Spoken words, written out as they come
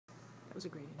That was a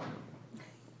great intro.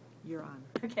 You're on.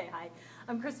 Okay, hi.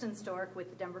 I'm Kristin Stork with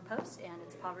the Denver Post, and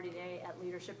it's Poverty Day at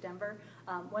Leadership Denver.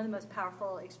 One of the most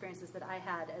powerful experiences that I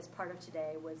had as part of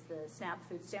today was the SNAP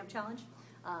Food Stamp Challenge.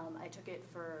 I took it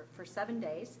for 7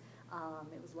 days.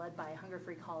 It was led by Hunger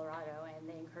Free Colorado, and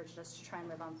they encouraged us to try and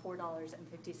live on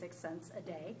 $4.56 a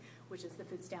day, which is the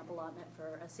food stamp allotment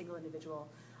for a single individual.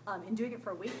 In doing it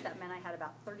for a week, that meant I had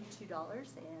about $32,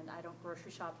 and I don't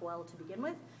grocery shop well to begin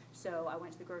with, so I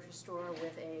went to the grocery store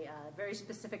with a very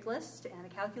specific list and a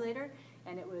calculator,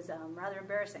 and it was rather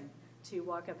embarrassing to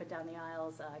walk up and down the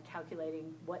aisles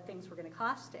calculating what things were going to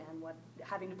cost and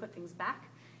having to put things back,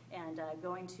 and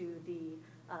going to the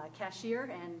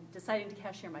cashier and deciding to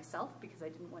cashier myself because I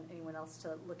didn't want anyone else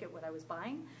to look at what I was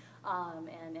buying.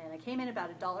 And I came in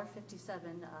about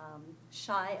 $1.57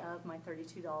 shy of my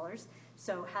 $32,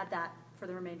 so had that for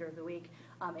the remainder of the week.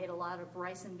 Ate a lot of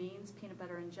rice and beans, peanut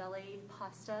butter and jelly,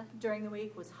 pasta during the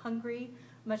week, was hungry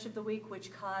much of the week,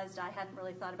 which caused I hadn't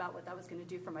really thought about what that was going to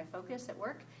do for my focus at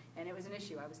work, and it was an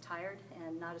issue. I was tired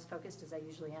and not as focused as I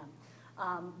usually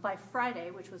am. By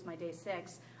Friday, which was my day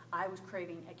 6, I was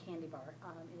craving a candy bar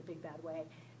in a big bad way,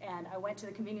 and I went to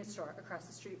the convenience store across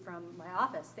the street from my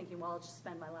office thinking, well, I'll just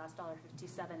spend my last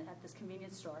 $1.57 at this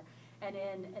convenience store. And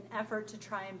in an effort to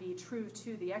try and be true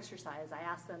to the exercise, I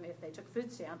asked them if they took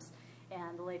food stamps,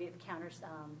 and the lady at the counter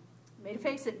made a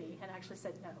face at me and actually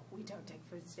said, no, we don't take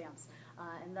food stamps.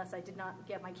 And thus I did not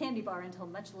get my candy bar until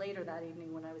much later that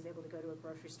evening when I was able to go to a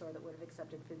grocery store that would have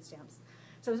accepted food stamps.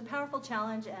 So it was a powerful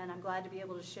challenge, and I'm glad to be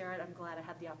able to share it. I'm glad I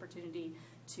had the opportunity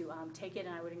to take it,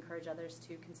 and I would encourage others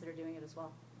to consider doing it as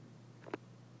well.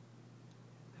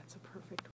 That's a perfect